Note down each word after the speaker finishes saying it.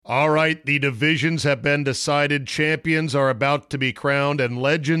All right, the divisions have been decided, champions are about to be crowned, and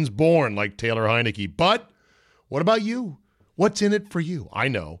legends born like Taylor Heineke. But what about you? What's in it for you? I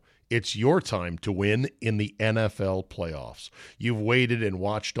know. It's your time to win in the NFL playoffs. You've waited and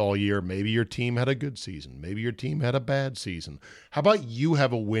watched all year. Maybe your team had a good season. Maybe your team had a bad season. How about you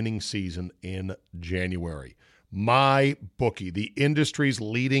have a winning season in January? MyBookie, the industry's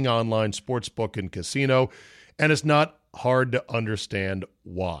leading online sportsbook and casino, and it's not hard to understand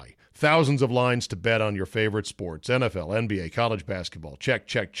why. Thousands of lines to bet on your favorite sports. NFL, NBA, college basketball, check,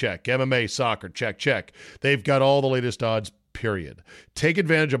 check, check. MMA, soccer, check, check. They've got all the latest odds, period. Take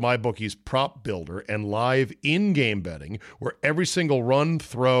advantage of MyBookie's prop builder and live in-game betting, where every single run,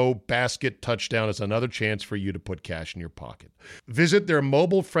 throw, basket, touchdown is another chance for you to put cash in your pocket. Visit their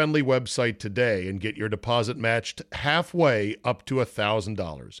mobile-friendly website today and get your deposit matched halfway up to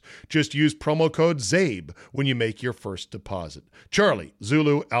 $1,000. Just use promo code ZABE when you make your first deposit. Charlie,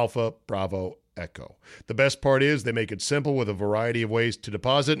 Zulu, Alpha, Bravo, Echo. The best part is they make it simple with a variety of ways to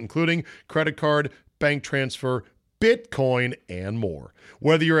deposit, including credit card, bank transfer, Bitcoin, and more.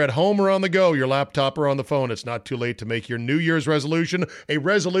 Whether you're at home or on the go, your laptop or on the phone, it's not too late to make your New Year's resolution a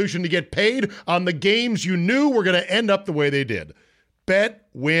resolution to get paid on the games you knew were going to end up the way they did. Bet,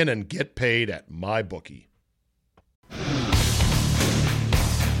 win, and get paid at MyBookie.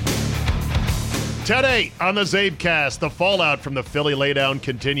 Today on the Zabecast, the fallout from the Philly laydown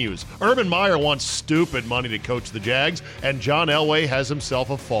continues. Urban Meyer wants stupid money to coach the Jags, and John Elway has himself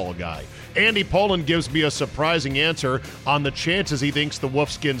a fall guy. Andy Pollin gives me a surprising answer on the chances he thinks the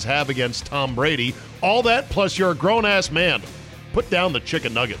Wolfskins have against Tom Brady. All that plus you're a grown-ass man. Put down the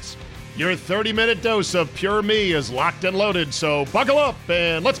chicken nuggets. Your 30-minute dose of pure me is locked and loaded, so buckle up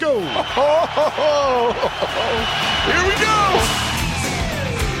and let's go. Here we go.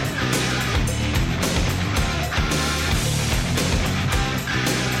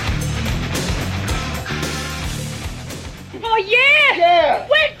 Oh, yeah! Yeah!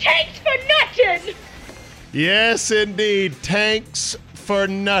 We're tanks for nothing! Yes, indeed. Tanks for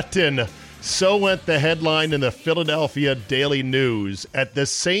nothing. So went the headline in the Philadelphia Daily News. At the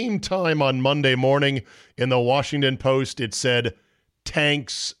same time on Monday morning in the Washington Post, it said,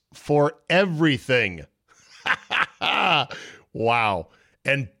 tanks for everything. Wow.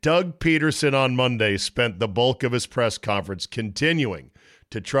 And Doug Peterson on Monday spent the bulk of his press conference continuing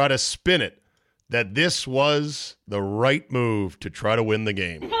to try to spin it that this was the right move to try to win the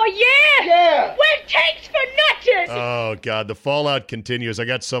game. Oh, yeah! Yeah! We're tanks for nothing! Oh, God, the fallout continues. I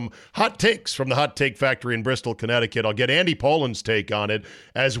got some hot takes from the Hot Take Factory in Bristol, Connecticut. I'll get Andy Pollin's take on it,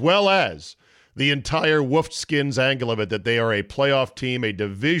 as well as the entire Wolfskins angle of it, that they are a playoff team, a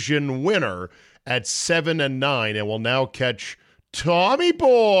division winner at 7-9, and will now catch Tommy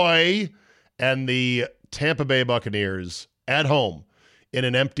Boy and the Tampa Bay Buccaneers at home in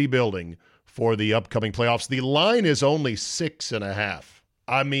an empty building for the upcoming playoffs. The line is only 6.5.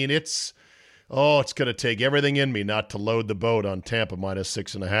 I mean, it's going to take everything in me not to load the boat on Tampa minus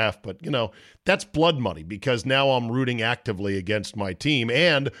 6.5. But, that's blood money because now I'm rooting actively against my team,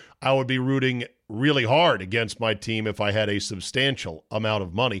 and I would be rooting really hard against my team if I had a substantial amount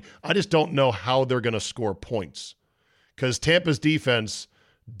of money. I just don't know how they're going to score points because Tampa's defense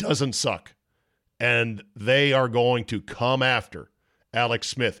doesn't suck, and they are going to come after Alex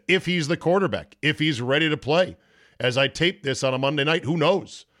Smith, if he's the quarterback, if he's ready to play. As I tape this on a Monday night, who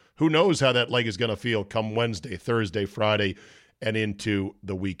knows? Who knows how that leg is going to feel come Wednesday, Thursday, Friday, and into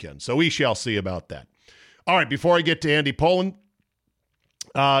the weekend. So we shall see about that. All right, before I get to Andy Pollin,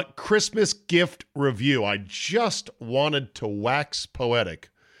 Christmas gift review. I just wanted to wax poetic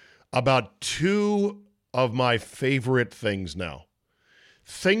about two of my favorite things now.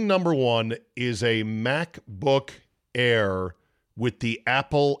 Thing number one is a MacBook Air with the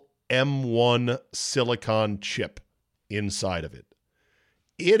Apple M1 silicon chip inside of it.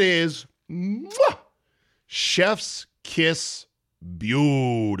 It is chef's kiss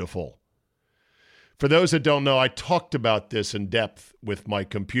beautiful. For those that don't know, I talked about this in depth with my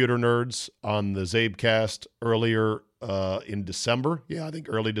computer nerds on the Zabecast earlier in December. Yeah, I think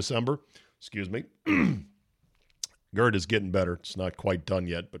early December. Excuse me. GERD is getting better. It's not quite done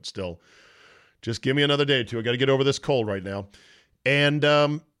yet, but still. Just give me another day or two. I got to get over this cold right now. And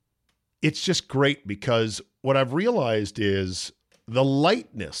it's just great because what I've realized is the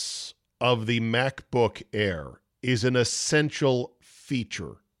lightness of the MacBook Air is an essential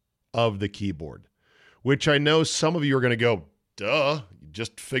feature of the keyboard, which I know some of you are going to go, duh, you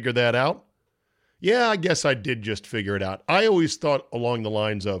just figured that out? Yeah, I guess I did just figure it out. I always thought along the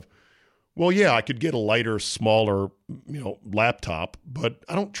lines of, well, yeah, I could get a lighter, smaller, laptop, but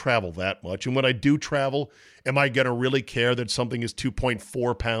I don't travel that much. And when I do travel, am I going to really care that something is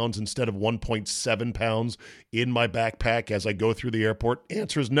 2.4 pounds instead of 1.7 pounds in my backpack as I go through the airport?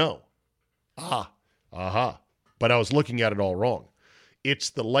 Answer is no. But I was looking at it all wrong. It's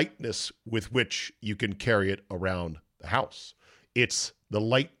the lightness with which you can carry it around the house. It's the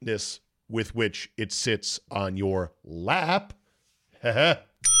lightness with which it sits on your laptop.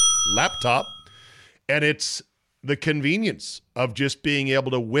 And it's the convenience of just being able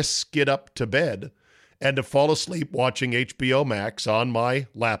to whisk it up to bed and to fall asleep watching HBO Max on my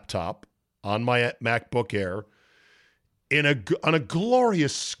laptop, on my MacBook Air, on a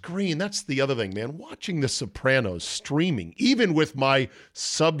glorious screen. That's the other thing, man. Watching The Sopranos streaming, even with my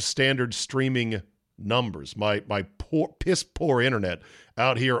substandard streaming numbers, my piss poor internet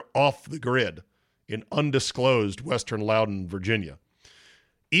out here off the grid in undisclosed Western Loudoun, Virginia.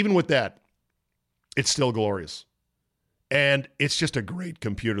 Even with that, it's still glorious. And it's just a great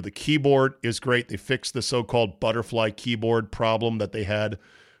computer. The keyboard is great. They fixed the so-called butterfly keyboard problem that they had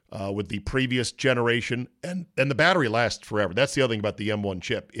with the previous generation. And the battery lasts forever. That's the other thing about the M1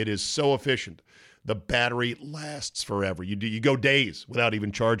 chip. It is so efficient. The battery lasts forever. You go days without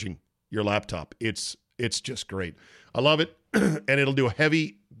even charging your laptop. It's just great. I love it. And it'll do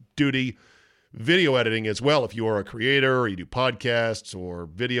heavy-duty video editing as well if you are a creator or you do podcasts or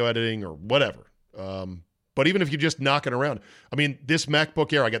video editing or whatever. But even if you're just knocking around, I mean, this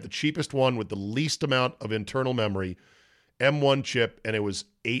MacBook Air, I got the cheapest one with the least amount of internal memory, M1 chip, and it was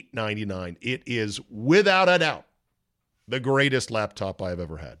 $899. It is, without a doubt, the greatest laptop I've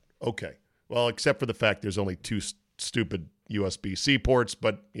ever had. Okay. Well, except for the fact there's only two stupid USB-C ports,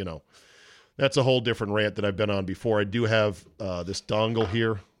 but, that's a whole different rant that I've been on before. I do have this dongle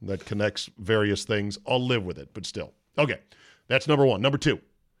here that connects various things. I'll live with it, but still. Okay, that's number one. Number two,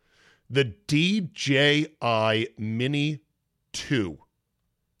 the DJI Mini 2.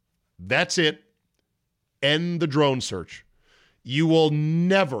 That's it. End the drone search. You will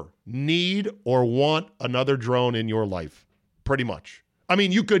never need or want another drone in your life, pretty much. I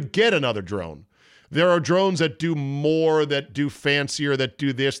mean, you could get another drone. There are drones that do more, that do fancier, that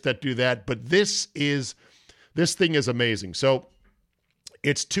do this, that do that. But this thing is amazing. So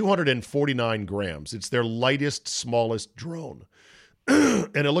it's 249 grams. It's their lightest, smallest drone.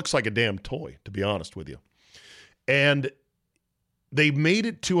 And it looks like a damn toy, to be honest with you. And they made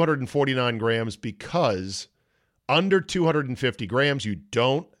it 249 grams because under 250 grams, you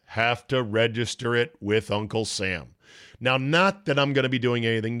don't have to register it with Uncle Sam. Now, not that I'm going to be doing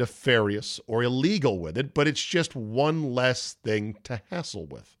anything nefarious or illegal with it, but it's just one less thing to hassle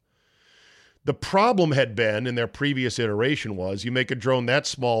with. The problem had been in their previous iteration was you make a drone that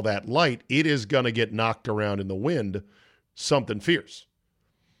small, that light, it is going to get knocked around in the wind, something fierce.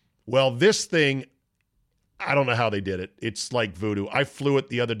 Well, this thing, I don't know how they did it. It's like voodoo. I flew it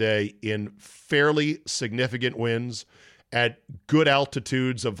the other day in fairly significant winds at good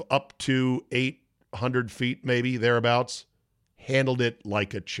altitudes of up to 800 feet, maybe thereabouts. Handled it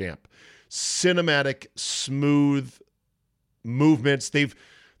like a champ. Cinematic, smooth movements. They've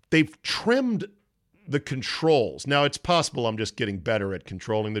trimmed the controls. Now, it's possible I'm just getting better at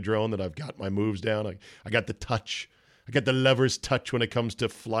controlling the drone, that I've got my moves down. I got the touch. I got the lever's touch when it comes to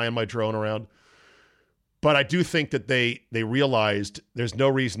flying my drone around. But I do think that they realized there's no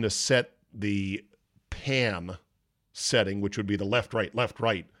reason to set the pan setting, which would be the left,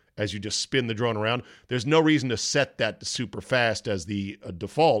 right, as you just spin the drone around. There's no reason to set that to super fast as the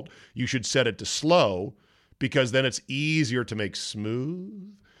default. You should set it to slow, because then it's easier to make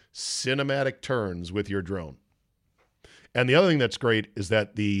smooth, cinematic turns with your drone. And the other thing that's great is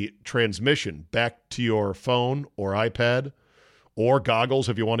that the transmission back to your phone or iPad or goggles,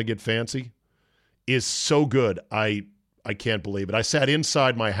 if you want to get fancy, is so good. I can't believe it. I sat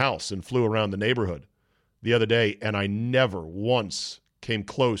inside my house and flew around the neighborhood the other day, and I never once came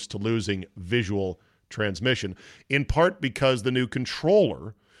close to losing visual transmission, in part because the new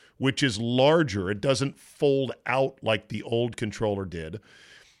controller, which is larger, it doesn't fold out like the old controller did.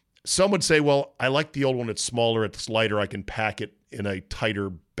 Some would say, well, I like the old one. It's smaller, it's lighter. I can pack it in a tighter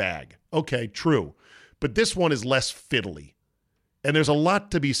bag. Okay, true. But this one is less fiddly. And there's a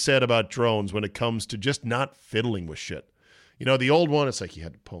lot to be said about drones when it comes to just not fiddling with shit. You know, the old one, it's like you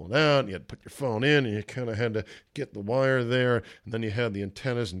had to pull it out, and you had to put your phone in, and you kind of had to get the wire there, and then you had the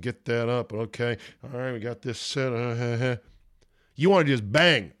antennas and get that up. Okay, all right, we got this set. You want to just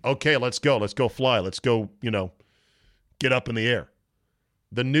bang. Okay, let's go fly. Let's go, get up in the air.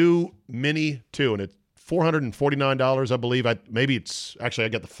 The new Mini 2, and it's $449, I believe. I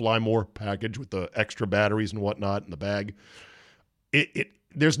got the Fly More package with the extra batteries and whatnot in the bag.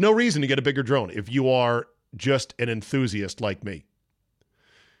 there's no reason to get a bigger drone if you are just an enthusiast like me.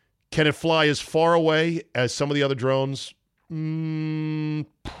 Can it fly as far away as some of the other drones?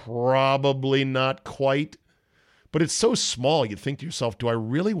 Probably not quite. But it's so small, you think to yourself, do I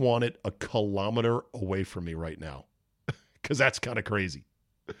really want it a kilometer away from me right now? Because that's kind of crazy.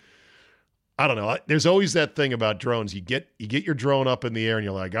 I don't know. There's always that thing about drones. You get your drone up in the air and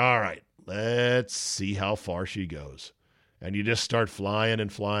you're like, all right, let's see how far she goes. And you just start flying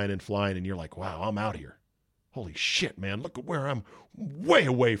and flying and flying, and you're like, wow, I'm out here. Holy shit, man, look at where I'm way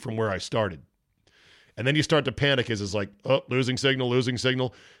away from where I started. And then you start to panic as it's like, oh, losing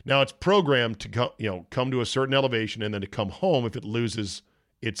signal. Now it's programmed to come to a certain elevation and then to come home if it loses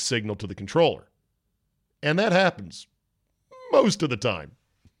its signal to the controller. And that happens most of the time.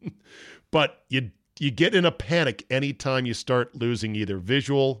 But you get in a panic anytime you start losing either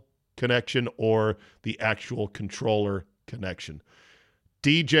visual connection or the actual controller connection.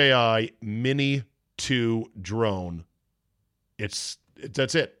 DJI Mini 2 drone. That's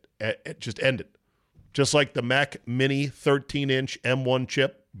it. Just end it. Just like the Mac Mini 13-inch M1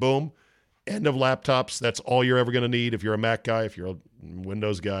 chip. Boom. End of laptops. That's all you're ever going to need if you're a Mac guy, if you're a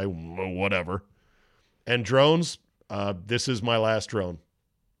Windows guy, whatever. And drones, this is my last drone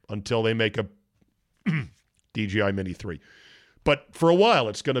until they make a DJI Mini 3. But for a while,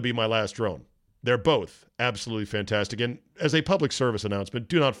 it's going to be my last drone. They're both absolutely fantastic. And as a public service announcement,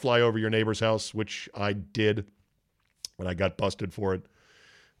 do not fly over your neighbor's house, which I did when I got busted for it.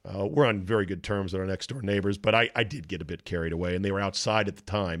 We're on very good terms with our next-door neighbors, but I did get a bit carried away, and they were outside at the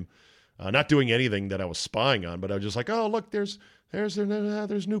time, not doing anything that I was spying on, but I was just like, oh, look, there's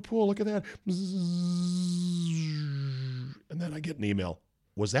new pool. Look at that. And then I get an email.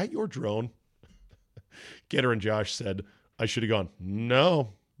 Was that your drone? Getter and Josh said, I should have gone,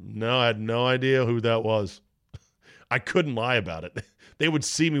 no, I had no idea who that was. I couldn't lie about it. They would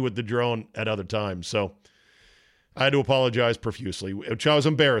see me with the drone at other times, so I had to apologize profusely, which I was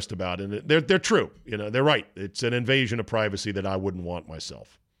embarrassed about. And they're true. They're right. It's an invasion of privacy that I wouldn't want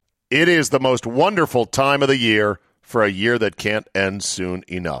myself. It is the most wonderful time of the year for a year that can't end soon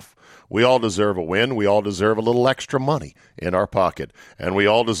enough. We all deserve a win. We all deserve a little extra money in our pocket. And we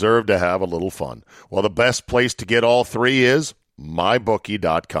all deserve to have a little fun. Well, the best place to get all three is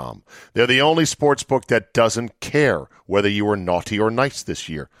MyBookie.com. They're the only sportsbook that doesn't care whether you were naughty or nice this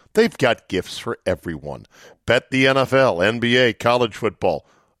year. They've got gifts for everyone. Bet the NFL, NBA, college football,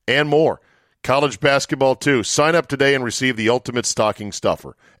 and more. College basketball, too. Sign up today and receive the ultimate stocking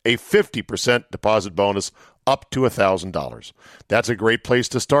stuffer, a 50% deposit bonus up to $1,000. That's a great place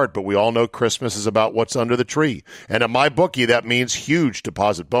to start, but we all know Christmas is about what's under the tree. And at MyBookie, that means huge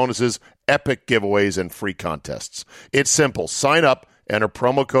deposit bonuses, epic giveaways, and free contests. It's simple. Sign up, enter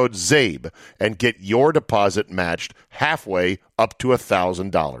promo code ZABE, and get your deposit matched halfway up to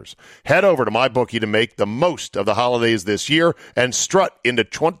 $1,000. Head over to MyBookie to make the most of the holidays this year and strut into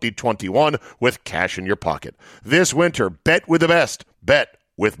 2021 with cash in your pocket. This winter, bet with the best. Bet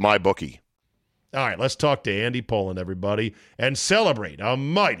with MyBookie. All right, let's talk to Andy Pollin, everybody, and celebrate a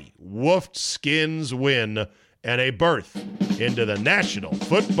mighty Wolfskins win and a berth into the National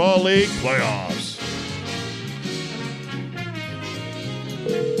Football League playoffs.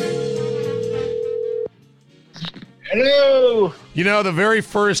 Hello. The very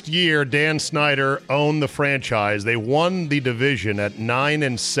first year Dan Snyder owned the franchise, they won the division at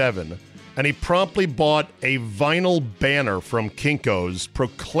 9-7. And he promptly bought a vinyl banner from Kinko's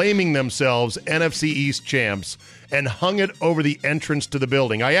proclaiming themselves NFC East champs and hung it over the entrance to the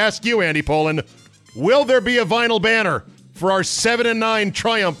building. I ask you, Andy Pollin, will there be a vinyl banner for our 7-9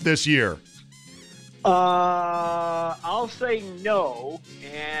 triumph this year? I'll say no,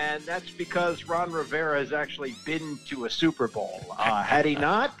 and that's because Ron Rivera has actually been to a Super Bowl. Had he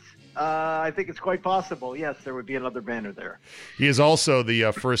not, I think it's quite possible, yes, there would be another banner there. He is also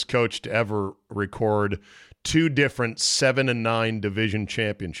the first coach to ever record 2 different 7-9 division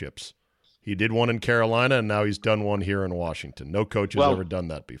championships. He did one in Carolina, and now he's done one here in Washington. No coach has ever done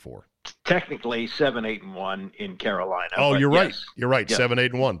that before. Technically 7-8-1 in Carolina. Oh, you're right. Yes. You're right. Yes.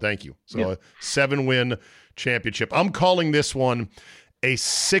 7-8-1. Thank you. So a 7-win championship. I'm calling this one a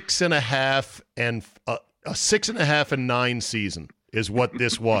 6.5 and a 6.5 and 9 season is what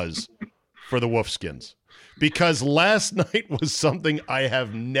this was for the Wolfskins. Because last night was something I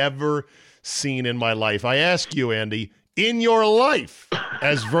have never seen in my life. I ask you, Andy, in your life,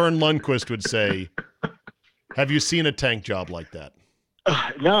 as Vern Lundquist would say, have you seen a tank job like that?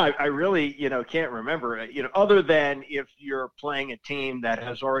 No, I really, can't remember. Other than if you're playing a team that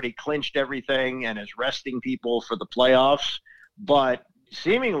has already clinched everything and is resting people for the playoffs. But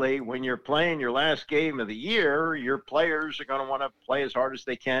seemingly when you're playing your last game of the year, your players are going to want to play as hard as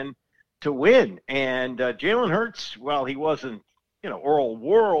they can to win. And Jalen Hurts, while he wasn't, Earl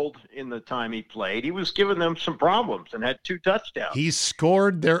World in the time he played, he was giving them some problems and had 2 touchdowns. He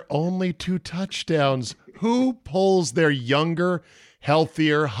scored their only 2 touchdowns. Who pulls their younger,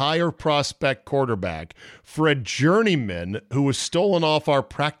 healthier, higher prospect quarterback for a journeyman who was stolen off our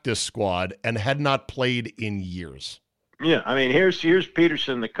practice squad and had not played in years? Yeah, I mean, here's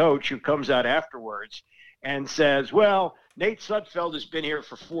Peterson, the coach, who comes out afterwards and says, well, Nate Sudfeld has been here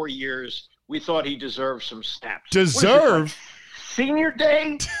for 4 years. We thought he deserved some snaps. Deserve? Senior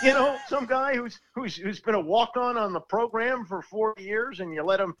day, some guy who's been a walk-on the program for 4 years, and you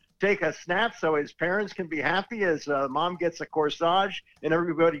let him take a snap so his parents can be happy as mom gets a corsage and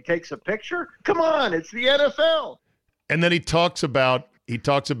everybody takes a picture. Come on, it's the NFL. And then he talks about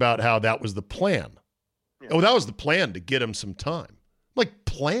how that was the plan. Yeah. Oh, that was the plan, to get him some time. Like,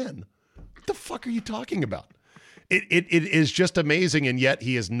 plan? What the fuck are you talking about? It is just amazing, and yet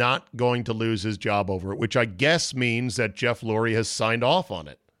he is not going to lose his job over it, which I guess means that Jeff Lurie has signed off on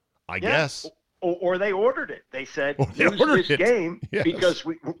it. I guess. Or they ordered it. They said, lose this game because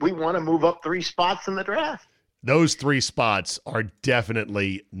we want to move up 3 spots in the draft. Those 3 spots are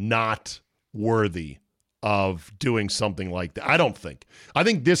definitely not worthy of doing something like that. I don't think. I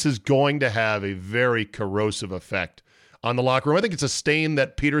think this is going to have a very corrosive effect on the locker room. I think it's a stain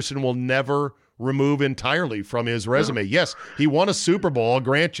that Peterson will never remove entirely from his resume. Yes, he won a Super Bowl, I'll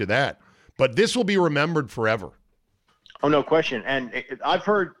grant you that. But this will be remembered forever. Oh, no question. And I've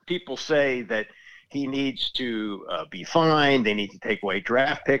heard people say that he needs to be fined. They need to take away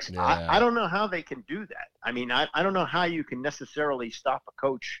draft picks. Yeah. I don't know how they can do that. I mean, I don't know how you can necessarily stop a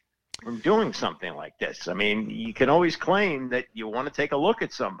coach from doing something like this. I mean, you can always claim that you want to take a look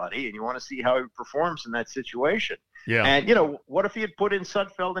at somebody and you want to see how he performs in that situation. Yeah. And, what if he had put in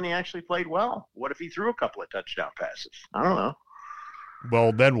Sudfeld and he actually played well? What if he threw a couple of touchdown passes? I don't know.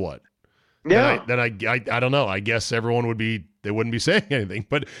 Well, then what? Yeah. Then I don't know. I guess they wouldn't be saying anything.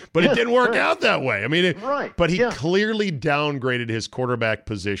 But it didn't work out that way. I mean, right. But he clearly downgraded his quarterback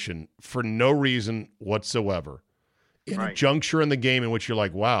position for no reason whatsoever. In a juncture in the game in which you're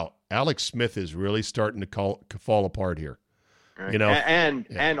like, wow, Alex Smith is really starting to fall apart here. Right.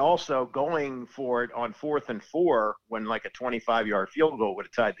 And also going for it on 4th and 4 when like a 25-yard field goal would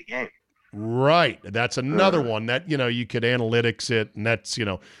have tied the game. Right. That's another one that, you could analytics it, and that's,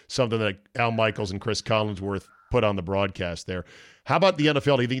 something that Al Michaels and Chris Collinsworth put on the broadcast there. How about the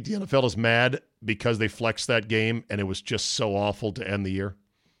NFL? Do you think the NFL is mad because they flexed that game and it was just so awful to end the year?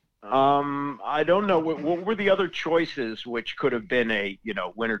 I don't know. What were the other choices which could have been a,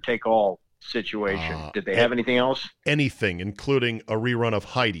 winner-take-all situation? Did they have anything else? Anything, including a rerun of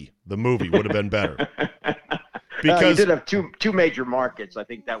Heidi, the movie, would have been better. Because you did have two major markets. I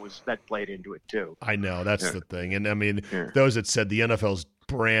think that played into it too. I know, that's the thing. And I mean, those that said the NFL's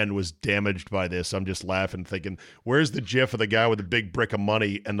brand was damaged by this, I'm just laughing, thinking, where's the gif of the guy with the big brick of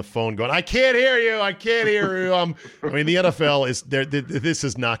money and the phone going, I can't hear you. I mean, the NFL is there. This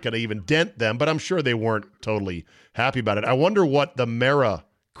is not going to even dent them, but I'm sure they weren't totally happy about it. I wonder what the Mara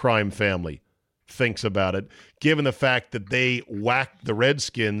crime family thinks about it, given the fact that they whacked the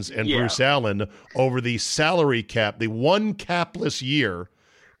Redskins and Bruce Allen over the salary cap, the one capless year,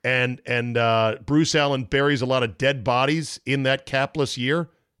 and Bruce Allen buries a lot of dead bodies in that capless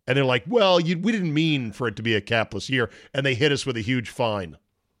year, and they're like, well, we didn't mean for it to be a capless year, and they hit us with a huge fine.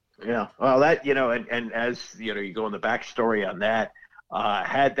 Yeah, well, that, and as, you go in the backstory on that,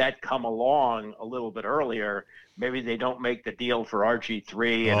 had that come along a little bit earlier, maybe they don't make the deal for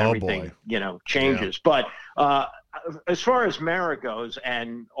RG3 and everything, changes. Yeah. But as far as Mara goes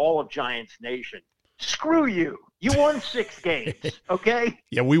and all of Giants Nation, screw you. You won 6 games, okay?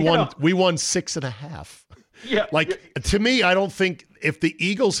 Yeah, we won 6.5. Yeah. To me, I don't think if the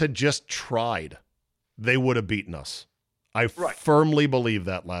Eagles had just tried, they would have beaten us. I firmly believe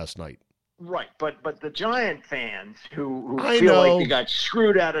that last night. Right, but the Giant fans who feel like they got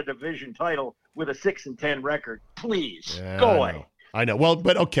screwed out of division title with a 6-10 record, please go away. I know. Well,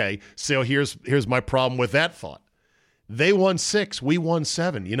 but okay. So here's my problem with that thought. They won 6, we won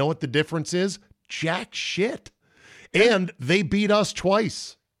 7. You know what the difference is? Jack shit. And they beat us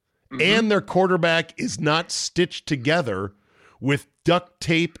twice. Mm-hmm. And their quarterback is not stitched together with duct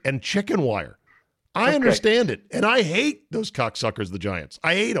tape and chicken wire. I understand it, and I hate those cocksuckers, the Giants.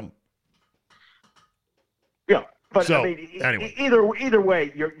 I hate them. Yeah. But So, I mean, anyway. either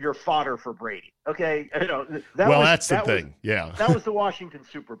way, you're fodder for Brady. Okay, That's the thing. Yeah, that was the Washington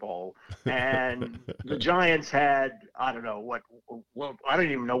Super Bowl, and the Giants had I don't know what. Well, I don't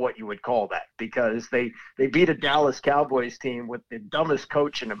even know what you would call that because they beat a Dallas Cowboys team with the dumbest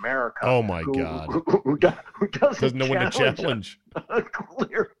coach in America. Oh my God! Who doesn't know when to challenge a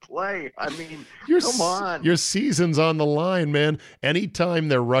clear play? I mean, come on. Your season's on the line, man. Anytime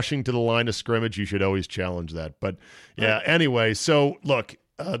they're rushing to the line of scrimmage, you should always challenge that. But yeah, anyway. So look.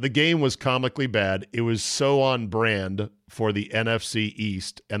 The game was comically bad. It was so on brand for the NFC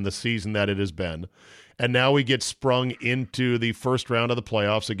East and the season that it has been. And now we get sprung into the first round of the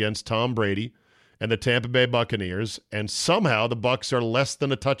playoffs against Tom Brady and the Tampa Bay Buccaneers, and somehow the Bucs are less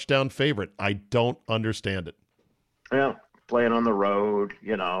than a touchdown favorite. I don't understand it. Well, playing on the road,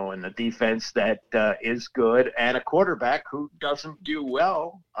 and the defense that is good, and a quarterback who doesn't do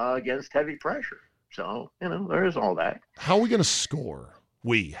well against heavy pressure. So, there is all that. How are we going to score?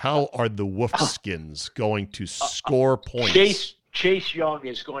 How are the Wolfskins going to score points? Chase Young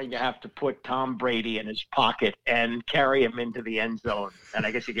is going to have to put Tom Brady in his pocket and carry him into the end zone, and I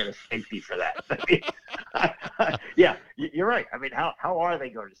guess you get a safety for that. I mean, yeah, you're right. I mean, how are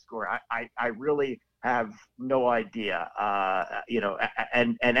they going to score? I really have no idea.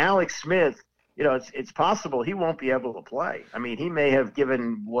 And Alex Smith. It's possible he won't be able to play. I mean, he may have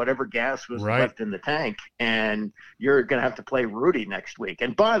given whatever gas was left in the tank, and you're going to have to play Rudy next week.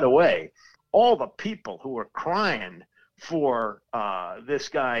 And by the way, all the people who are crying for this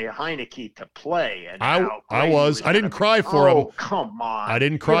guy Heineke to play, and I didn't cry for him. Oh, come on! I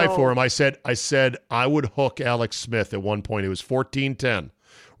didn't cry for him. I said I would hook Alex Smith at one point. It was 14-10,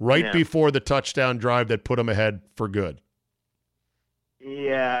 before the touchdown drive that put him ahead for good.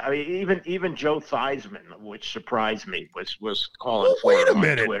 Yeah, I mean, even Joe Theismann, which surprised me, was calling for it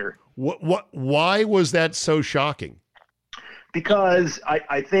on Twitter. Why was that so shocking? Because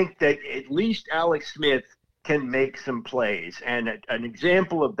I think that at least Alex Smith can make some plays, and an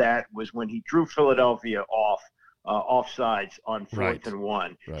example of that was when he drew Philadelphia offsides on 4th and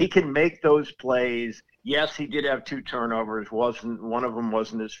 1. Right. He can make those plays. Yes, he did have 2 turnovers. One of them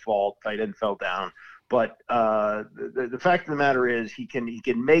wasn't his fault. Tight end fell down. But the fact of the matter is he can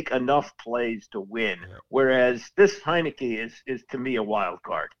make enough plays to win, whereas this Heineke is to me a wild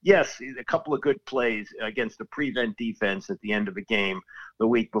card. Yes, a couple of good plays against the prevent defense at the end of the game the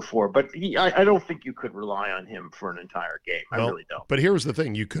week before, but I don't think you could rely on him for an entire game. I really don't. But here's the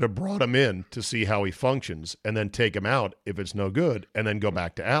thing. You could have brought him in to see how he functions and then take him out if it's no good and then go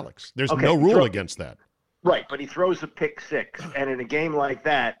back to Alex. There's no rule against that. Right, but he throws a pick six, and in a game like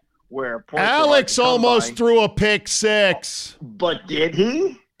that, where Alex almost threw a pick six. But did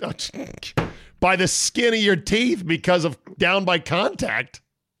he? By the skin of your teeth because of down by contact.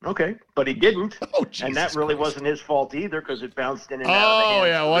 Okay, but he didn't. Oh, Jesus and that really Christ. wasn't his fault either because it bounced in and out of the hands. Oh,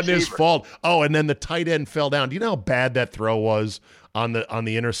 yeah, it wasn't his fault. Oh, and then the tight end fell down. Do you know how bad that throw was on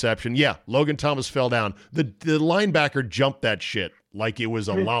the interception? Yeah, Logan Thomas fell down. The linebacker jumped that shit like it was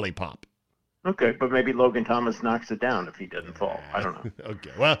a lollipop. Okay, but maybe Logan Thomas knocks it down if he doesn't fall. I don't know. Okay,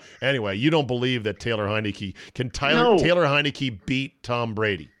 well, anyway, you don't believe that Taylor Heineke Taylor Heineke beat Tom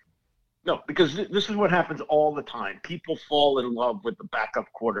Brady? No, because this is what happens all the time. People fall in love with the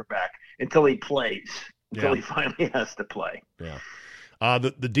backup quarterback until he plays, until he finally has to play. Yeah.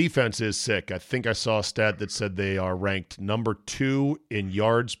 The defense is sick. I think I saw a stat that said they are ranked number 2 in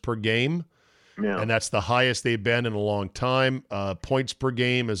yards per game. Yeah. And that's the highest they've been in a long time. Points per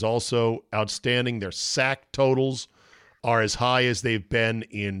game is also outstanding. Their sack totals are as high as they've been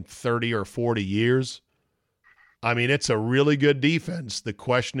in 30 or 40 years. I mean, it's a really good defense. The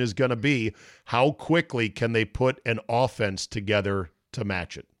question is going to be, how quickly can they put an offense together to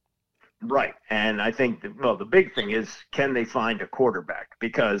match it? Right. And I think, the big thing is, can they find a quarterback?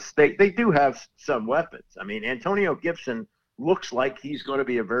 Because they do have some weapons. I mean, Antonio Gibson looks like he's going to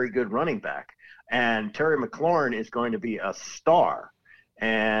be a very good running back. And Terry McLaurin is going to be a star.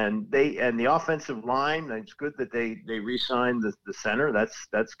 And the offensive line, it's good that they re-signed the center.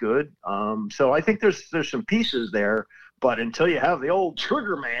 That's good. So I think there's some pieces there, but until you have the old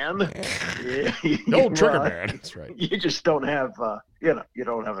trigger man, that's right. You just don't have you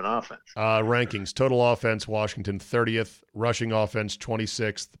don't have an offense. Rankings: total offense, Washington 30th, rushing offense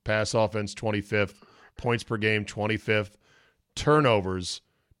 26th, pass offense 25th, points per game 25th, turnovers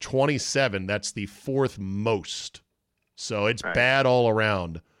 27. That's the 4th most. So it's bad all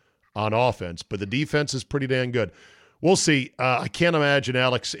around on offense, but the defense is pretty damn good. We'll see. I can't imagine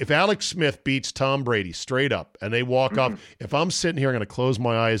if Alex Smith beats Tom Brady straight up and they walk off, if I'm sitting here, I'm going to close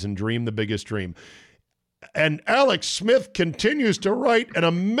my eyes and dream the biggest dream. And Alex Smith continues to write an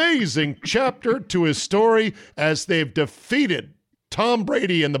amazing chapter to his story as they've defeated Tom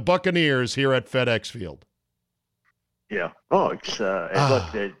Brady and the Buccaneers here at FedEx Field. Yeah. Oh, it's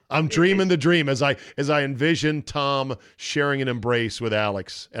I'm dreaming the dream as I envision Tom sharing an embrace with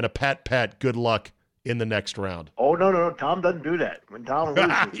Alex and a pat, good luck in the next round. Oh, no. Tom doesn't do that. When Tom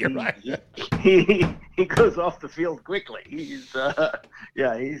loses, You're right. he goes off the field quickly. He's not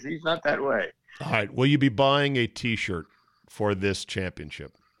that way. All right. Will you be buying a T-shirt for this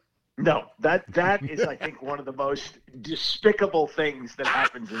championship? No, that is, I think, one of the most despicable things that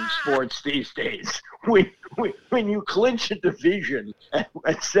happens in sports these days. When you clinch a division at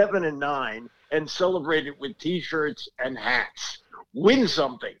 7-9 and celebrate it with T-shirts and hats, win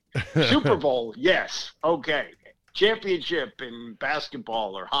something. Super Bowl, yes, okay. Championship in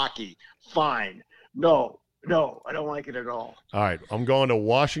basketball or hockey, fine. No, I don't like it at all. All right, I'm going to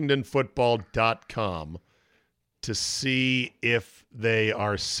WashingtonFootball.com to see if they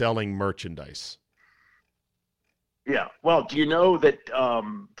are selling merchandise. Yeah. Well, do you know that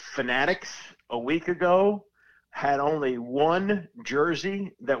Fanatics a week ago had only one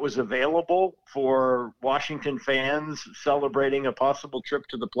jersey that was available for Washington fans celebrating a possible trip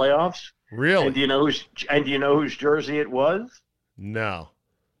to the playoffs? Really? And do you know whose jersey it was? No.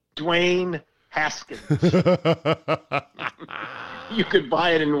 Dwayne Haskins. You could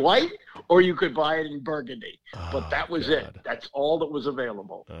buy it in white or you could buy it in burgundy. But that was it. That's all that was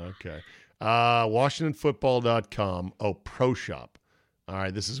available. Okay. WashingtonFootball.com. Oh, Pro Shop. All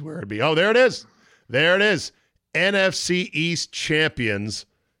right, this is where it'd be. Oh, there it is. There it is. NFC East champions.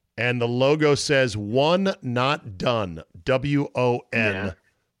 And the logo says one not done. WON. Yeah.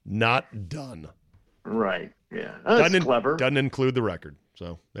 Not done. Right. Yeah. That's clever. Doesn't include the record.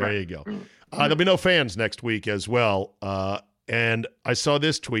 So there Right. you go. There'll be no fans next week as well. And I saw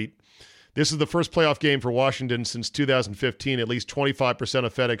this tweet. This is the first playoff game for Washington since 2015. At least 25%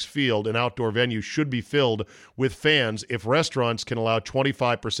 of FedEx Field, an outdoor venue, should be filled with fans if restaurants can allow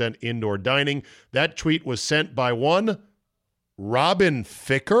 25% indoor dining. That tweet was sent by one Robin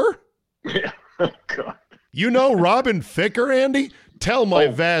Ficker. Yeah. Oh, God. You know Robin Ficker, Andy? Tell my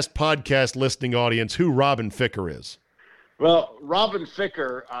vast podcast listening audience who Robin Ficker is. Well, Robin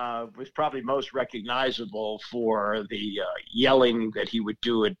Ficker was probably most recognizable for the yelling that he would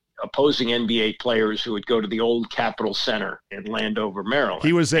do at opposing NBA players who would go to the old Capitol Center in Landover, Maryland.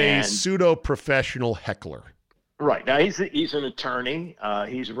 He was a pseudo-professional heckler. Right. Now, he's an attorney.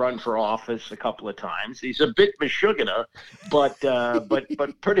 He's run for office a couple of times. He's a bit mashugana, but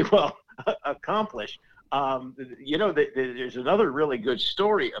pretty well accomplished. There's another really good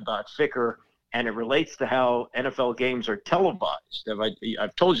story about Ficker, and it relates to how NFL games are televised.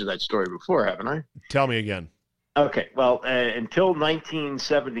 I've told you that story before, haven't I? Tell me again. Okay. Well, until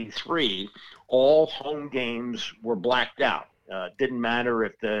 1973, all home games were blacked out. Didn't matter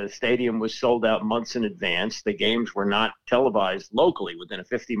if the stadium was sold out months in advance. The games were not televised locally within a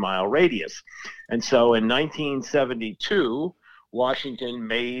 50-mile radius. And so in 1972, Washington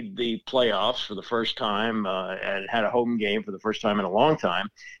made the playoffs for the first time and had a home game for the first time in a long time.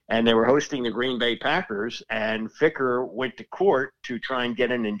 And they were hosting the Green Bay Packers, and Ficker went to court to try and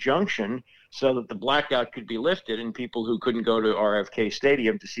get an injunction so that the blackout could be lifted and people who couldn't go to RFK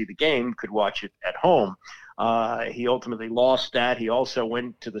Stadium to see the game could watch it at home. He ultimately lost that. He also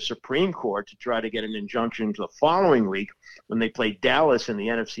went to the Supreme Court to try to get an injunction the following week when they played Dallas in the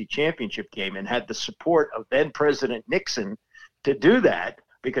NFC Championship game, and had the support of then President Nixon to do that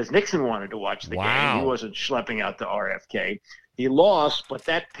because Nixon wanted to watch the game. He wasn't schlepping out to RFK. He lost, but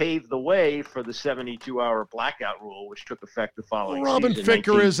that paved the way for the 72-hour blackout rule, which took effect the following Robin season.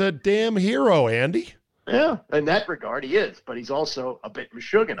 Ficker is a damn hero, Andy. Yeah, in that regard, he is, but he's also a bit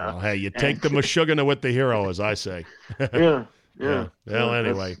mashugana. Well, hey, you take the mashugana with the hero, as I say. Yeah. Well,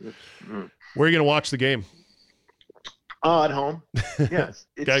 anyway, where are you going to watch the game? At home. Yes,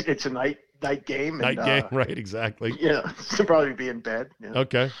 Okay. It's a night game. Night game, right? Exactly. Yeah, so probably be in bed. Yeah.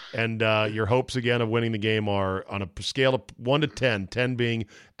 Okay, and your hopes again of winning the game are on a scale of 1 to 10, 10 being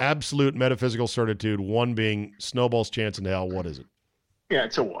absolute metaphysical certitude, 1 being snowball's chance in hell. What is it? Yeah,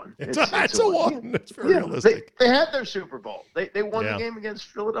 it's a 1. It's a 1. It's very realistic. They had their Super Bowl. They won Yeah. the game against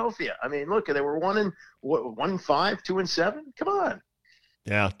Philadelphia. I mean, look, they were 1-5, 2-7. Come on.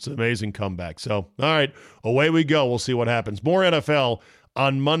 Yeah, it's an amazing comeback. So, all right, away we go. We'll see what happens. More NFL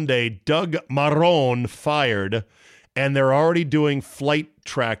on Monday. Doug Marrone fired, and they're already doing flight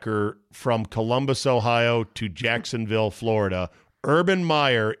tracker from Columbus, Ohio to Jacksonville, Florida. Urban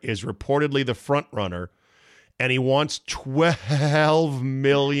Meyer is reportedly the front runner, and he wants $12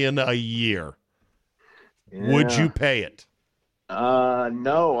 million a year. Yeah. Would you pay it?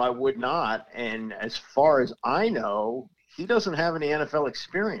 No, I would not. And as far as I know, he doesn't have any NFL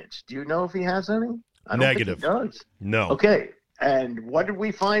experience. Do you know if he has any? I don't Negative. think he does. No. Okay. And what did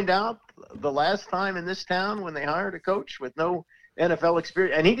we find out the last time in this town when they hired a coach with no NFL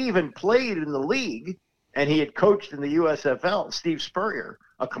experience? And he'd even played in the league, and he had coached in the USFL, Steve Spurrier,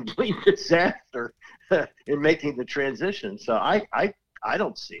 a complete disaster in making the transition. So I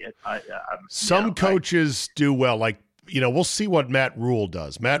don't see it. Some coaches do well. Like, we'll see what Matt Rule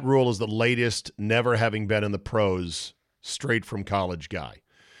does. Matt Rule is the latest, never having been in the pros, straight from college guy.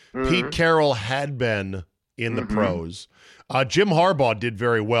 Mm-hmm. Pete Carroll had been in the pros. Jim Harbaugh did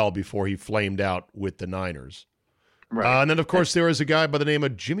very well before he flamed out with the Niners. Right. And then, of course, there was a guy by the name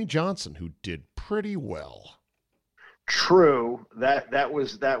of Jimmy Johnson who did pretty well. True. That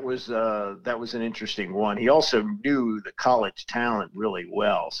was an interesting one. He also knew the college talent really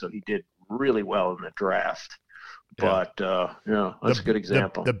well, so he did really well in the draft. But that's a good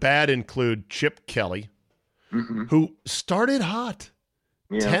example. The bad include Chip Kelly, who started hot.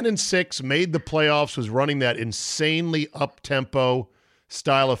 10-6, made the playoffs, was running that insanely up-tempo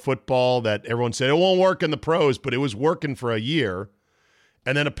style of football that everyone said, it won't work in the pros, but it was working for a year.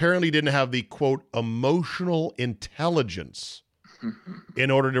 And then apparently didn't have the, quote, emotional intelligence in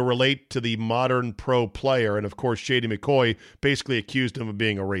order to relate to the modern pro player. And, of course, Shady McCoy basically accused him of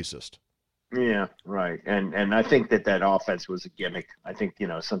being a racist. Yeah, right. And I think that offense was a gimmick. I think,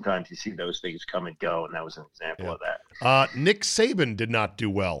 sometimes you see those things come and go, and that was an example of that. Nick Saban did not do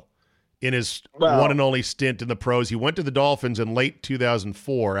well in his one and only stint in the pros. He went to the Dolphins in late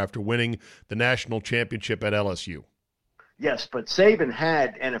 2004 after winning the national championship at LSU. Yes, but Saban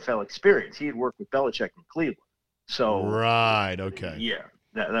had NFL experience. He had worked with Belichick in Cleveland. So right, okay. Yeah,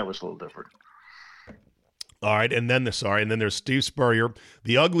 that was a little different. All right, and then there's Steve Spurrier.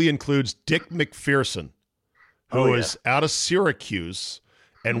 The ugly includes Dick McPherson, who is out of Syracuse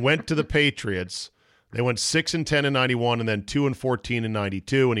and went to the Patriots. They went 6-10 in 91 and then 2-14 in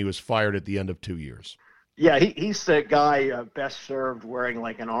 92, and he was fired at the end of 2 years. Yeah, he's the guy best served wearing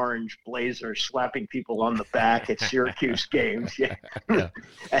like an orange blazer, slapping people on the back at Syracuse games. Yeah.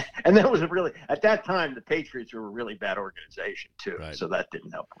 And that was at that time, the Patriots were a really bad organization too, right. So that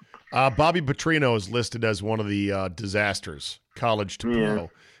didn't help him. Bobby Petrino is listed as one of the disasters, college to pro.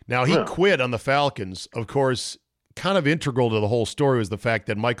 Now, he quit on the Falcons. Of course, kind of integral to the whole story was the fact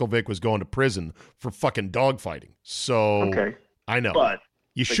that Michael Vick was going to prison for fucking dogfighting. So, I know. But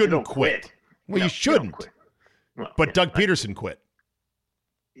you shouldn't quit. Well, no, you shouldn't. Well, but Doug Peterson quit.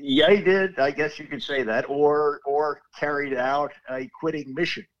 Yeah, he did. I guess you could say that, or carried out a quitting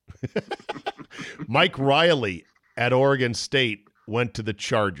mission. Mike Riley at Oregon State went to the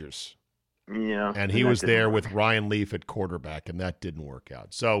Chargers. Yeah, and he was there with Ryan Leaf at quarterback, and that didn't work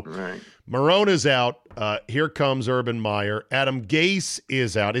out. So Marrone is out. Here comes Urban Meyer. Adam Gase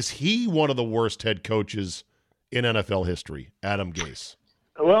is out. Is he one of the worst head coaches in NFL history? Adam Gase.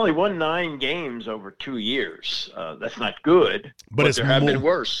 Well, he won 9 games over 2 years. That's not good, but there have been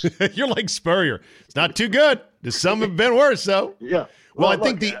worse. You're like Spurrier. It's not too good. Some have been worse, though. Yeah. Well, I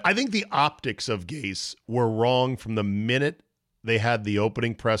think the optics of Gase were wrong from the minute they had the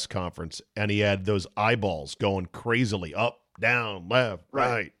opening press conference, and he had those eyeballs going crazily up, down, left,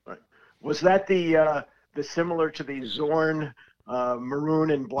 right. Was that the similar to the Zorn maroon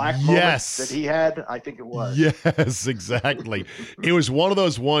and black moments that he had? I think it was. Yes, exactly. It was one of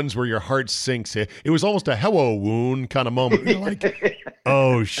those ones where your heart sinks. It was almost a hello wound kind of moment. You're like,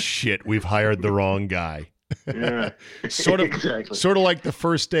 oh shit, we've hired the wrong guy. Yeah, sort of like the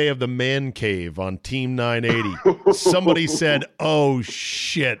first day of the Man Cave on Team 980. Somebody said, "Oh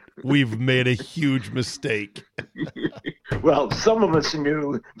shit, we've made a huge mistake." Well, some of us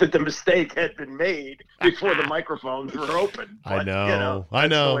knew that the mistake had been made before the microphones were open. But, I know.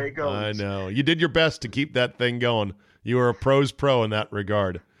 The way it goes. I know. You did your best to keep that thing going. You were a pro's pro in that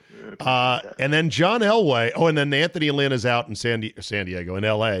regard. And then John Elway. Oh, and then Anthony Lynn is out in San Diego, in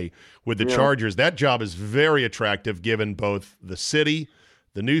L.A. with the Chargers. That job is very attractive given both the city,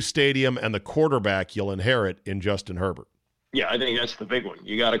 the new stadium, and the quarterback you'll inherit in Justin Herbert. Yeah, I think that's the big one.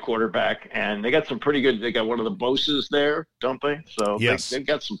 You got a quarterback, and they got some pretty good – they got one of the Boses there, don't they? So they've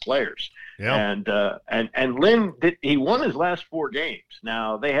got some players. Yeah. And Lynn, he won his last 4 games.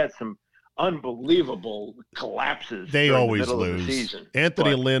 Now, they had some unbelievable collapses. They always lose. The season.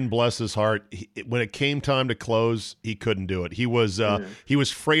 Anthony Lynn, bless his heart, when it came time to close, he couldn't do it. He was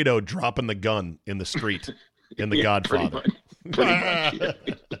Fredo dropping the gun in the street in The Godfather. Pretty much.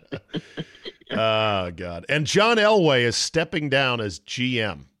 Oh, God. And John Elway is stepping down as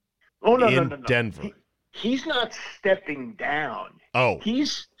GM in Denver. He's not stepping down. Oh.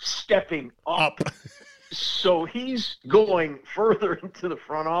 He's stepping up. So he's going further into the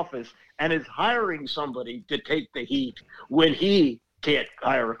front office and is hiring somebody to take the heat when he can't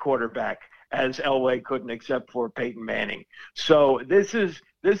hire a quarterback, as Elway couldn't except for Peyton Manning. So this is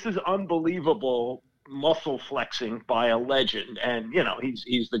unbelievable muscle flexing by a legend. And,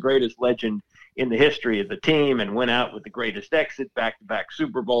 he's the greatest legend in the history of the team and went out with the greatest exit, back-to-back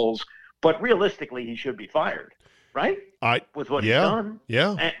Super Bowls. But realistically, he should be fired. Right? With what he's done.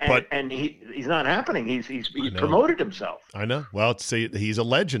 Yeah. And he's not happening. He's promoted himself. I know. Well, he's a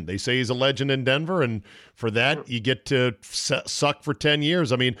legend. They say he's a legend in Denver, and for that, you get to suck for 10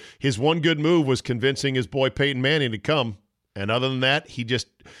 years. I mean, his one good move was convincing his boy Peyton Manning to come. And other than that, he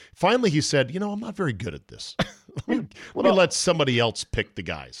said, I'm not very good at this. let me let somebody else pick the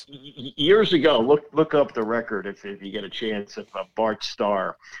guys. Years ago, look up the record if you get a chance of Bart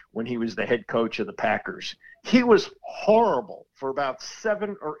Starr when he was the head coach of the Packers. He was horrible for about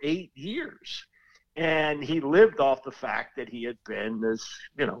 7 or 8 years. And he lived off the fact that he had been this,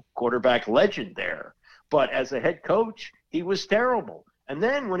 quarterback legend there. But as a head coach, he was terrible. And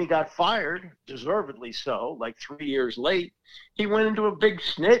then when he got fired, deservedly so, like 3 years late, he went into a big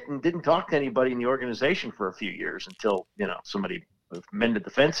snit and didn't talk to anybody in the organization for a few years until, somebody mended the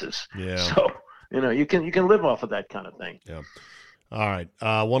fences. Yeah. So, you can live off of that kind of thing. Yeah. All right.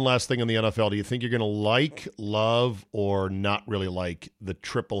 One last thing on the NFL. Do you think you're going to love, or not really like the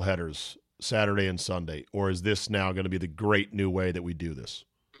triple headers Saturday and Sunday? Or is this now going to be the great new way that we do this?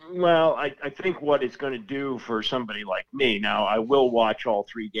 Well, I think what it's going to do for somebody like me, now I will watch all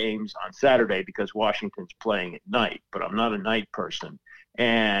 3 games on Saturday because Washington's playing at night, but I'm not a night person.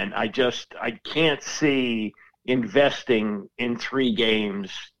 And I can't see investing in 3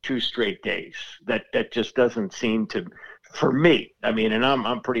 games 2 straight days. That just doesn't seem to, for me. I mean, and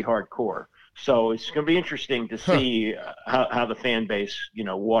I'm pretty hardcore. So it's going to be interesting to see how the fan base,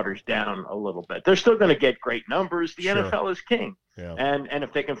 waters down a little bit. They're still going to get great numbers. The NFL is king. Yeah. And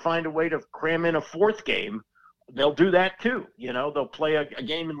if they can find a way to cram in a 4th game, they'll do that too. They'll play a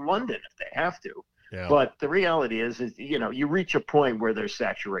game in London if they have to. Yeah. But the reality is, you reach a point where there's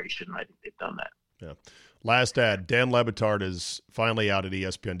saturation. I think they've done that. Yeah. Last ad, Dan Le Batard is finally out at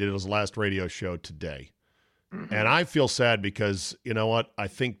ESPN, did his last radio show today. Mm-hmm. And I feel sad because, you know what? I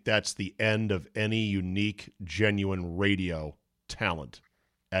think that's the end of any unique, genuine radio talent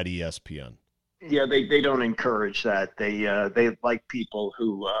at ESPN. Yeah, they don't encourage that. They like people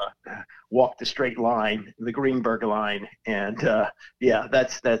who walk the straight line, the Greenberg line, and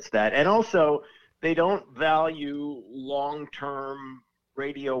that's that. And also, they don't value long-term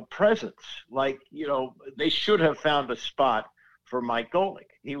radio presence. Like, they should have found a spot for Mike Golic.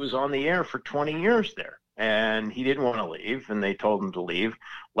 He was on the air for 20 years there, and he didn't want to leave, and they told him to leave.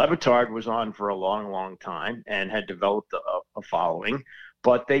 Le Batard was on for a long, long time and had developed a following.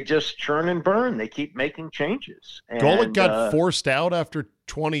 But they just churn and burn. They keep making changes. Golic got forced out after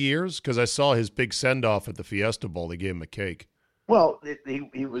 20 years? Because I saw his big send-off at the Fiesta Bowl. They gave him a cake. Well,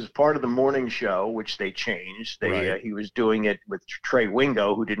 he was part of the morning show, which they changed. Right. He was doing it with Trey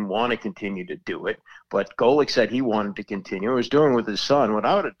Wingo, who didn't want to continue to do it. But Golic said he wanted to continue. He was doing it with his son. What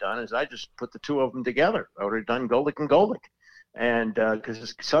I would have done is I just put the 2 of them together. I would have done Golic and Golic. And because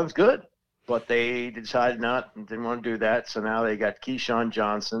his son's good. But they decided didn't want to do that. So now they got Keyshawn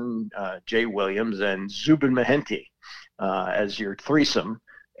Johnson, Jay Williams, and Zubin Mehenti as your threesome.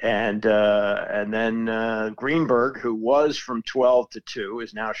 And then Greenberg, who was from 12 to 2,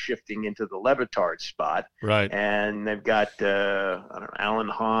 is now shifting into the Le Batard spot. Right. And they've got, Alan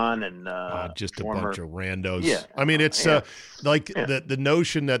Hahn and just a bunch of randos. Yeah. I mean, it's the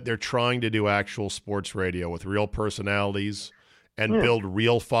notion that they're trying to do actual sports radio with real personalities and build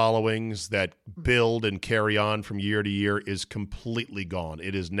real followings that build and carry on from year to year is completely gone.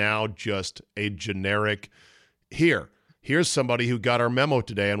 It is now just a generic, here's somebody who got our memo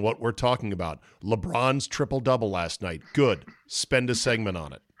today on what we're talking about. LeBron's triple-double last night. Good. Spend a segment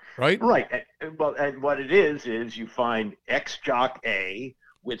on it. Right? Right. Well, and what it is you find ex-jock A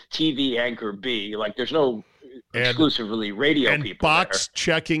with TV anchor B. Like, there's no exclusively radio and people box there.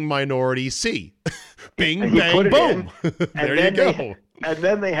 Checking minority C. Bing, and bang, boom. There you go. And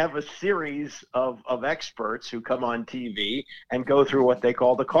then they have a series of experts who come on TV and go through what they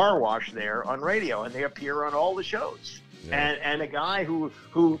call the car wash there on radio, and they appear on all the shows. Yeah. And a guy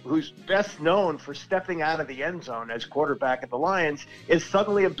who's best known for stepping out of the end zone as quarterback of the Lions is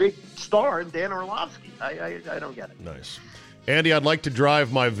suddenly a big star in Dan Orlovsky. I don't get it. Nice. Andy, I'd like to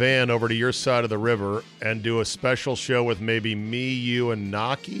drive my van over to your side of the river and do a special show with maybe me, you, and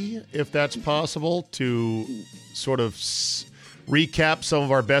Naki, if that's possible, to sort of recap some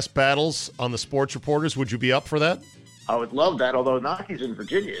of our best battles on the Sports Reporters. Would you be up for that? I would love that, although Naki's in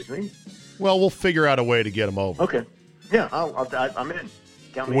Virginia, isn't he? Well, we'll figure out a way to get him over. Okay. Yeah, I'm in.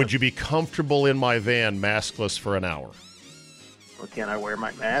 Count me Would in. you be comfortable in my van maskless for an hour? Well, can I wear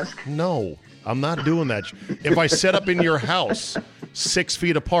my mask? No, I'm not doing that. If I set up in your house 6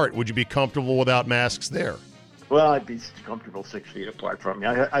 feet apart, would you be comfortable without masks there? Well, I'd be comfortable 6 feet apart from you.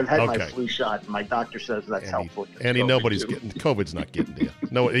 I've had my Okay. flu shot, and my doctor says that's helpful. Andy, COVID's not getting to you.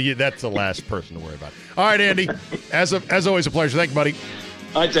 No, that's the last person to worry about. All right, Andy, as always, a pleasure. Thank you, buddy.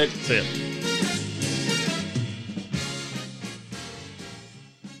 All right, Ted. See ya.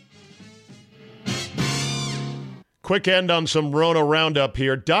 Quick end on some Rona Roundup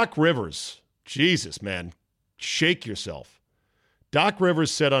here. Doc Rivers. Jesus, man. Shake yourself. Doc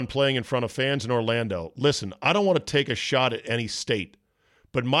Rivers said on Playing in Front of Fans in Orlando, listen, I don't want to take a shot at any state,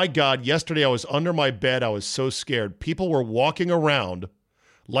 but my God, yesterday I was under my bed. I was so scared. People were walking around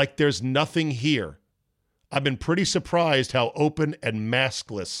like there's nothing here. I've been pretty surprised how open and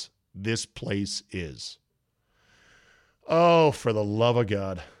maskless this place is. Oh, for the love of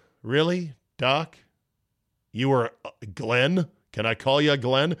God. Really, Doc? You were, Glenn? Can I call you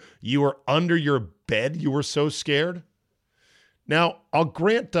Glenn? You were under your bed? You were so scared? Now, I'll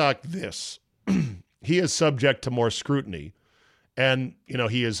grant Doc this. He is subject to more scrutiny. And,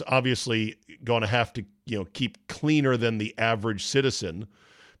 he is obviously going to have to, keep cleaner than the average citizen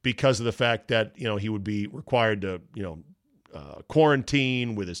because of the fact that, he would be required to,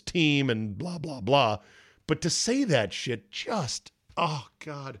 quarantine with his team and blah, blah, blah. But to say that shit just, oh,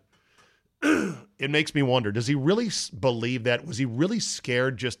 God. It makes me wonder, does he really believe that? Was he really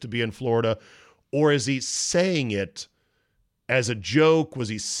scared just to be in Florida? Or is he saying it as a joke? Was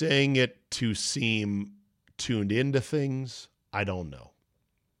he saying it to seem tuned into things? I don't know.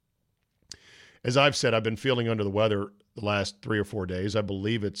 As I've said, I've been feeling under the weather the last 3 or 4 days. I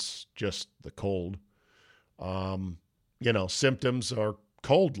believe it's just the cold. Symptoms are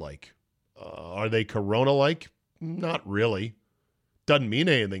cold-like. Are they corona-like? Not really. Doesn't mean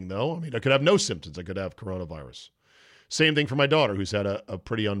anything, though. I mean, I could have no symptoms. I could have coronavirus. Same thing for my daughter, who's had a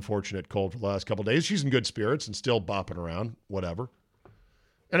pretty unfortunate cold for the last couple of days. She's in good spirits and still bopping around, whatever.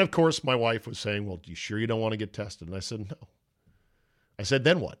 And, of course, my wife was saying, well, you sure you don't want to get tested? And I said, no. I said,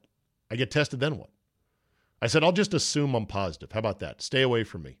 then what? I get tested, then what? I said, I'll just assume I'm positive. How about that? Stay away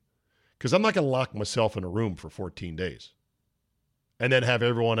from me. Because I'm not going to lock myself in a room for 14 days. And then have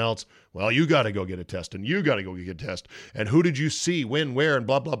everyone else, well, you got to go get a test, and you got to go get a test. And who did you see, when, where, and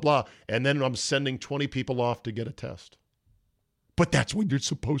blah, blah, blah. And then I'm sending 20 people off to get a test. But that's what you're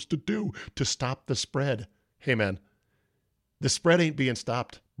supposed to do to stop the spread. Hey, man, the spread ain't being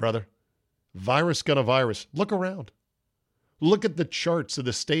stopped, brother. Virus gonna virus. Look around. Look at the charts of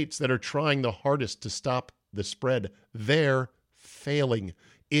the states that are trying the hardest to stop the spread. They're failing.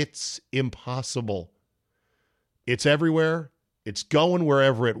 It's impossible. It's everywhere. It's going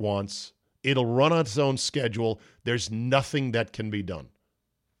wherever it wants. It'll run on its own schedule. There's nothing that can be done.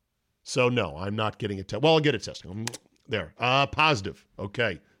 So, no, I'm not getting a test. Well, I'll get a test. There. Positive.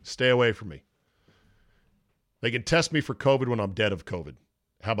 Okay. Stay away from me. They can test me for COVID when I'm dead of COVID.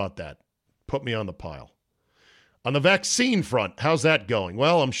 How about that? Put me on the pile. On the vaccine front, how's that going?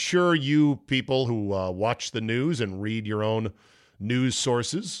 Well, I'm sure you people who watch the news and read your own news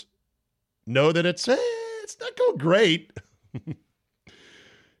sources know that it's not going great.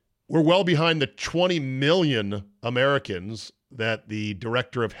 We're well behind the 20 million Americans that the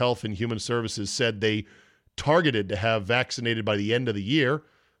Director of Health and Human Services said they targeted to have vaccinated by the end of the year.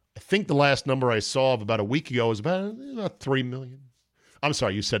 I think the last number I saw of about a week ago was about 3 million. I'm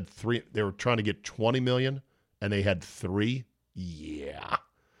sorry, you said 3. They were trying to get 20 million, and they had 3? Yeah.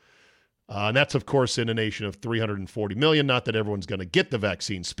 And that's, of course, in a nation of 340 million. Not that everyone's going to get the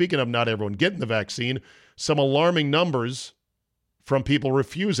vaccine. Speaking of not everyone getting the vaccine, some alarming numbers from people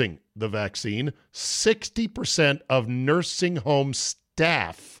refusing the vaccine. 60% of nursing home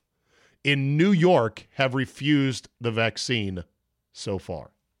staff in New York have refused the vaccine so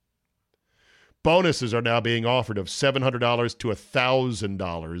far. Bonuses are now being offered of $700 to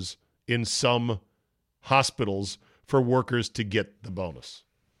 $1,000 in some hospitals for workers to get the bonus.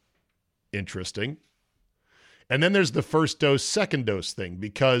 Interesting. And then there's the first dose, second dose thing,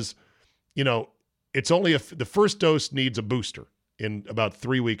 because, it's only the first dose needs a booster in about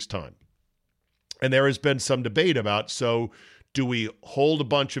 3 weeks' time. And there has been some debate about, so do we hold a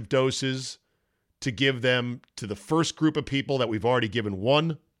bunch of doses to give them to the first group of people that we've already given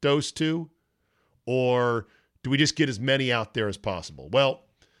one dose to? Or do we just get as many out there as possible? Well,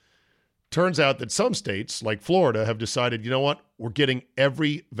 turns out that some states, like Florida, have decided, you know what? We're getting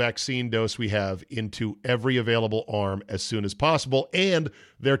every vaccine dose we have into every available arm as soon as possible, and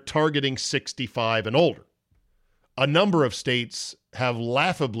they're targeting 65 and older. A number of states have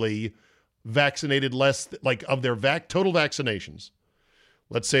laughably vaccinated less, like of their total vaccinations.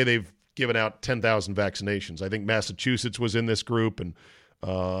 Let's say they've given out 10,000 vaccinations. I think Massachusetts was in this group, and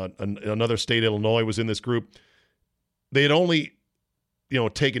another state, Illinois, was in this group. They had only,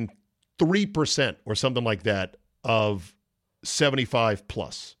 taken 3% or something like that of 75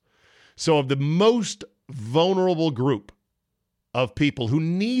 plus. So of the most vulnerable group of people who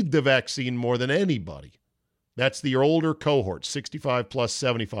need the vaccine more than anybody, that's the older cohort, 65 plus,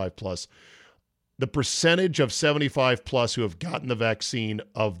 75 plus. The percentage of 75 plus who have gotten the vaccine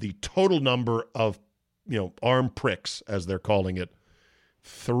of the total number of, arm pricks, as they're calling it,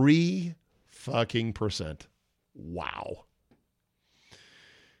 3% fucking. Wow.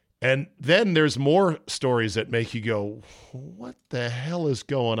 And then there's more stories that make you go, what the hell is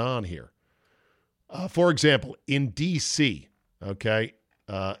going on here? For example, in D.C., okay,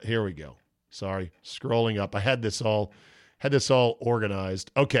 here we go. Sorry, scrolling up. I had this all organized.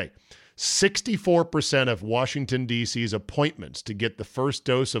 Okay, 64% of Washington, D.C.'s appointments to get the first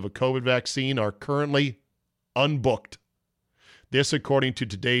dose of a COVID vaccine are currently unbooked. This according to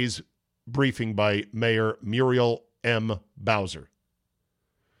today's briefing by Mayor Muriel M. Bowser.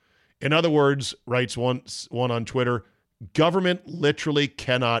 In other words, writes one on Twitter, government literally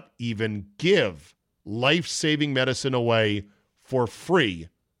cannot even give life-saving medicine away for free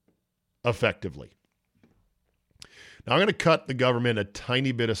effectively. Now, I'm going to cut the government a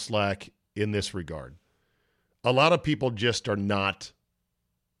tiny bit of slack in this regard. A lot of people just are not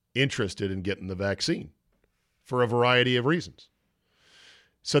interested in getting the vaccine for a variety of reasons.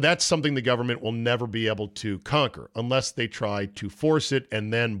 So that's something the government will never be able to conquer unless they try to force it,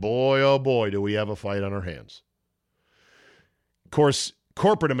 and then, boy, oh boy, do we have a fight on our hands. Of course,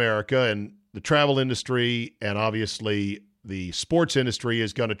 corporate America and the travel industry and obviously the sports industry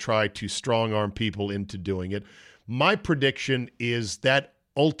is going to try to strong-arm people into doing it. My prediction is that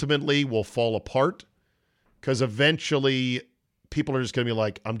ultimately will fall apart because eventually people are just going to be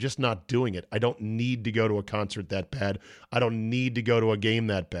like, I'm just not doing it. I don't need to go to a concert that bad. I don't need to go to a game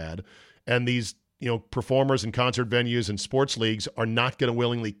that bad. And these, performers and concert venues and sports leagues are not going to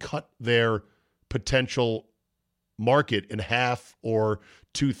willingly cut their potential market in half or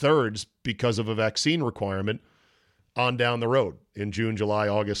 2/3 because of a vaccine requirement on down the road in June, July,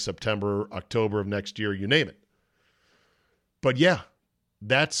 August, September, October of next year, you name it. But yeah,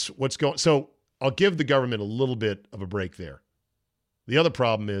 that's what's going. So I'll give the government a little bit of a break there. The other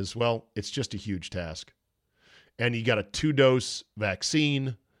problem is, well, it's just a huge task. And you got a 2-dose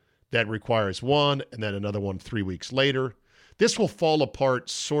vaccine that requires one and then another one 3 weeks later. This will fall apart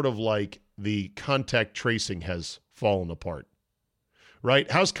sort of like the contact tracing has fallen apart, right?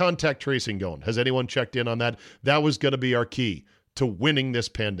 How's contact tracing going? Has anyone checked in on that? That was going to be our key to winning this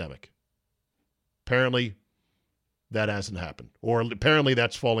pandemic. Apparently, that hasn't happened. Or apparently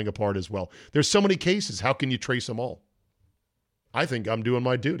that's falling apart as well. There's so many cases. How can you trace them all? I think I'm doing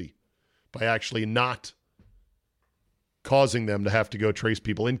my duty by actually not causing them to have to go trace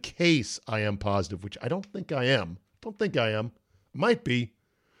people in case I am positive, which I don't think I am. Might be.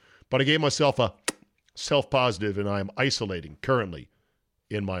 But I gave myself a self-positive, and I am isolating currently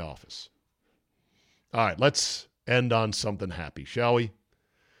in my office. All right, let's end on something happy, shall we?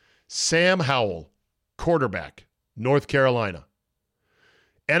 Sam Howell, quarterback, North Carolina.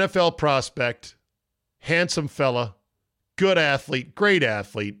 NFL prospect, handsome fella, good athlete, great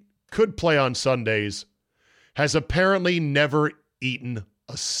athlete, could play on Sundays, has apparently never eaten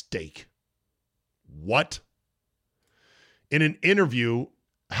a steak. What? In an interview,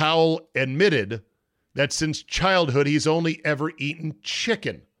 Howell admitted that since childhood he's only ever eaten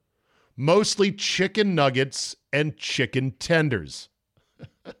chicken, mostly chicken nuggets and chicken tenders.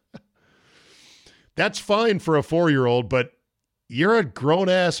 That's fine for a 4-year-old, but you're a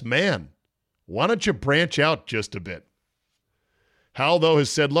grown-ass man. Why don't you branch out just a bit? Howell, though, has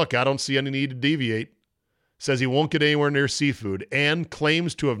said, look, I don't see any need to deviate. Says he won't get anywhere near seafood and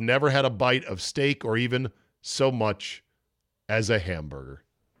claims to have never had a bite of steak or even so much as a hamburger.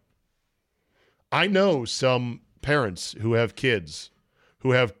 I know some parents who have kids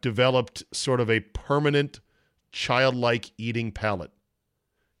who have developed sort of a permanent childlike eating palate.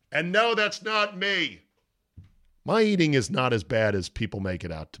 And no, that's not me. My eating is not as bad as people make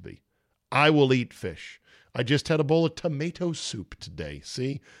it out to be. I will eat fish. I just had a bowl of tomato soup today.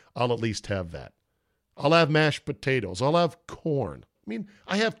 See, I'll at least have that. I'll have mashed potatoes. I'll have corn. I mean,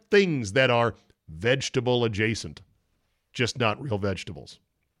 I have things that are vegetable adjacent, just not real vegetables.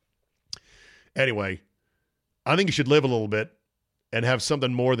 Anyway, I think you should live a little bit and have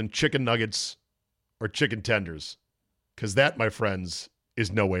something more than chicken nuggets or chicken tenders, because that, my friends,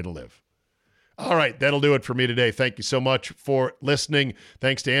 is no way to live. All right, that'll do it for me today. Thank you so much for listening.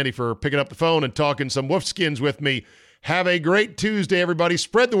 Thanks to Andy for picking up the phone and talking some Wolfskins with me. Have a great Tuesday, everybody.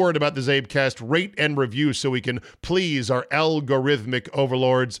 Spread the word about the Zabecast. Rate and review so we can please our algorithmic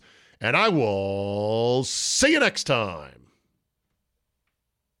overlords. And I will see you next time.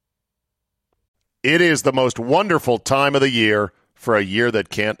 It is the most wonderful time of the year for a year that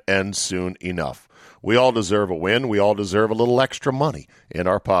can't end soon enough. We all deserve a win. We all deserve a little extra money in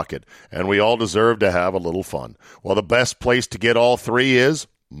our pocket. And we all deserve to have a little fun. Well, the best place to get all three is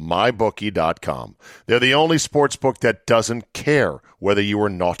MyBookie.com. They're the only sports book that doesn't care whether you were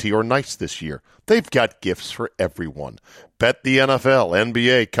naughty or nice this year. They've got gifts for everyone. Bet the NFL,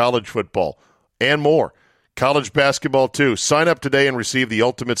 NBA, college football, and more. College basketball, too. Sign up today and receive the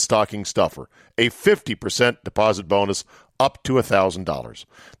ultimate stocking stuffer, a 50% deposit bonus up to $1,000.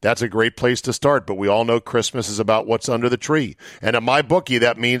 That's a great place to start, but we all know Christmas is about what's under the tree. And at MyBookie,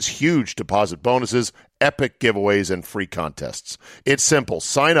 that means huge deposit bonuses, epic giveaways, and free contests. It's simple.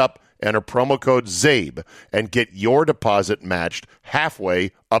 Sign up, enter promo code ZABE, and get your deposit matched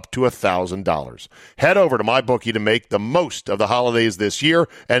halfway up to $1,000. Head over to MyBookie to make the most of the holidays this year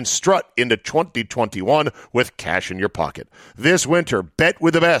and strut into 2021 with cash in your pocket. This winter, bet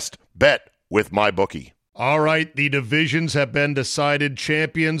with the best. Bet with MyBookie. All right, the divisions have been decided.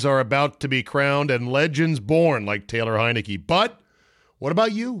 Champions are about to be crowned and legends born like Taylor Heineke. But what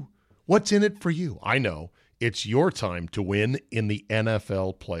about you? What's in it for you? I know. It's your time to win in the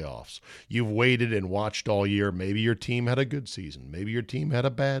NFL playoffs. You've waited and watched all year. Maybe your team had a good season. Maybe your team had a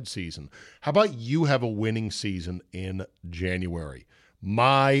bad season. How about you have a winning season in January?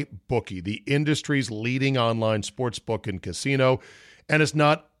 MyBookie, the industry's leading online sports book and casino, and it's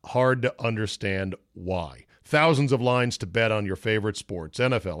not hard to understand why. Thousands of lines to bet on your favorite sports.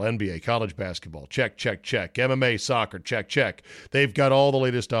 NFL, NBA, college basketball, check, check, check. MMA, soccer, check, check. They've got all the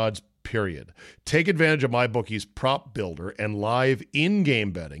latest odds, period. Take advantage of MyBookie's prop builder and live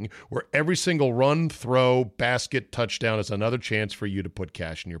in-game betting, where every single run, throw, basket, touchdown is another chance for you to put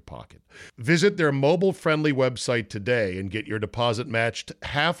cash in your pocket. Visit their mobile-friendly website today and get your deposit matched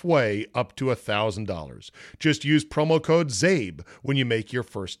halfway up to $1,000. Just use promo code ZABE when you make your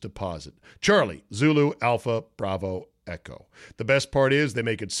first deposit. Charlie, Zulu, Alpha, Bravo, Echo. The best part is they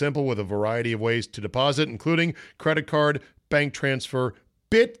make it simple with a variety of ways to deposit, including credit card, bank transfer,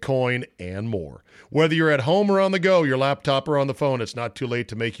 Bitcoin, and more. Whether you're at home or on the go, your laptop or on the phone, it's not too late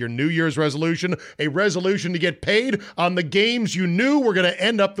to make your New Year's resolution a resolution to get paid on the games you knew were going to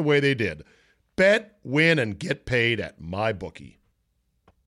end up the way they did. Bet, win, and get paid at MyBookie.